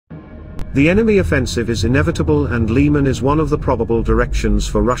The enemy offensive is inevitable and Liman is one of the probable directions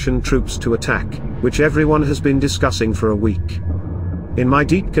for Russian troops to attack, which everyone has been discussing for a week. In my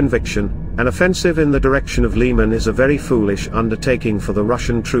deep conviction, an offensive in the direction of Liman is a very foolish undertaking for the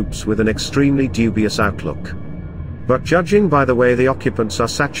Russian troops with an extremely dubious outlook. But judging by the way the occupants are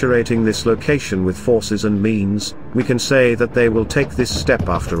saturating this location with forces and means, we can say that they will take this step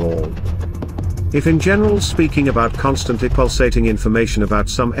after all. If in general speaking about constantly pulsating information about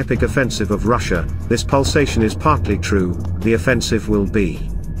some epic offensive of Russia, this pulsation is partly true, the offensive will be.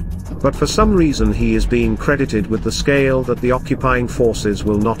 But for some reason he is being credited with the scale that the occupying forces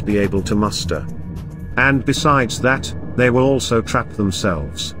will not be able to muster. And besides that, they will also trap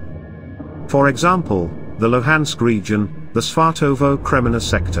themselves. For example, the Luhansk region, the Svartovo-Kremenna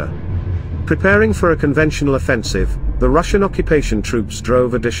sector. Preparing for a conventional offensive, the Russian occupation troops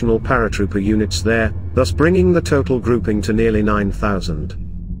drove additional paratrooper units there, thus bringing the total grouping to nearly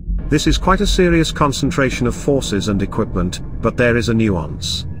 9,000. This is quite a serious concentration of forces and equipment, but there is a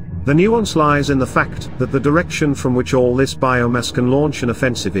nuance. The nuance lies in the fact that the direction from which all this biomass can launch an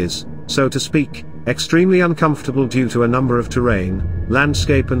offensive is, so to speak, extremely uncomfortable due to a number of terrain,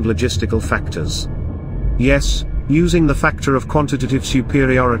 landscape and logistical factors. Yes, using the factor of quantitative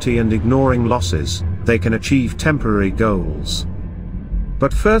superiority and ignoring losses, they can achieve temporary goals.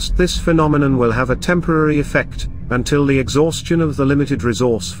 But first, this phenomenon will have a temporary effect, until the exhaustion of the limited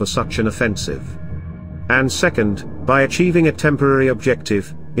resource for such an offensive. And second, by achieving a temporary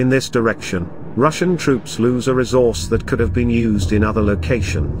objective, in this direction, Russian troops lose a resource that could have been used in other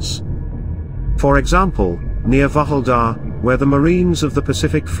locations. For example, near Vuhledar, where the Marines of the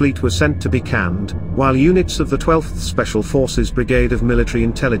Pacific Fleet were sent to be canned, while units of the 12th Special Forces Brigade of Military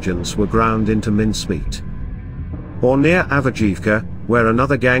Intelligence were ground into mincemeat. Or near Avdiivka, where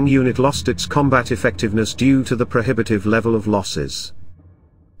another gang unit lost its combat effectiveness due to the prohibitive level of losses.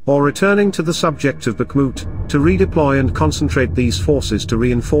 Or returning to the subject of Bakhmut, to redeploy and concentrate these forces to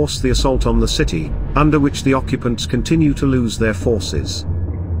reinforce the assault on the city, under which the occupants continue to lose their forces.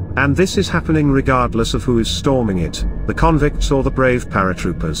 And this is happening regardless of who is storming it, the convicts or the brave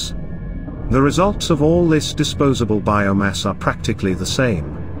paratroopers. The results of all this disposable biomass are practically the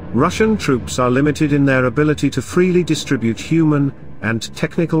same. Russian troops are limited in their ability to freely distribute human and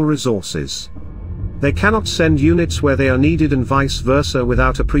technical resources. They cannot send units where they are needed and vice versa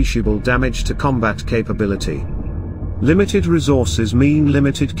without appreciable damage to combat capability. Limited resources mean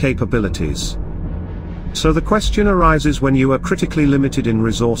limited capabilities. So the question arises, when you are critically limited in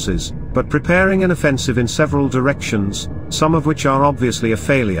resources, but preparing an offensive in several directions, some of which are obviously a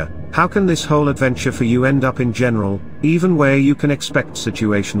failure, how can this whole adventure for you end up in general, even where you can expect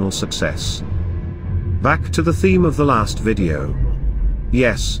situational success? Back to the theme of the last video.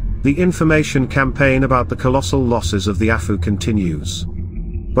 Yes, the information campaign about the colossal losses of the AFU continues.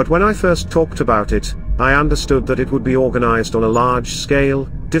 But when I first talked about it, I understood that it would be organized on a large scale,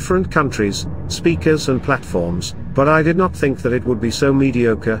 different countries, speakers and platforms, but I did not think that it would be so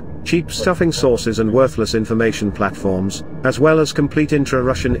mediocre, cheap stuffing sources and worthless information platforms, as well as complete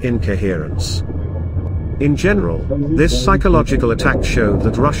intra-Russian incoherence. In general, this psychological attack showed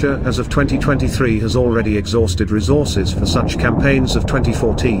that Russia as of 2023 has already exhausted resources for such campaigns of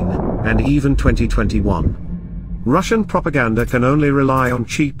 2014, and even 2021. Russian propaganda can only rely on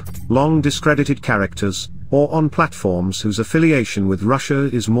cheap, long discredited characters, or on platforms whose affiliation with Russia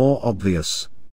is more obvious.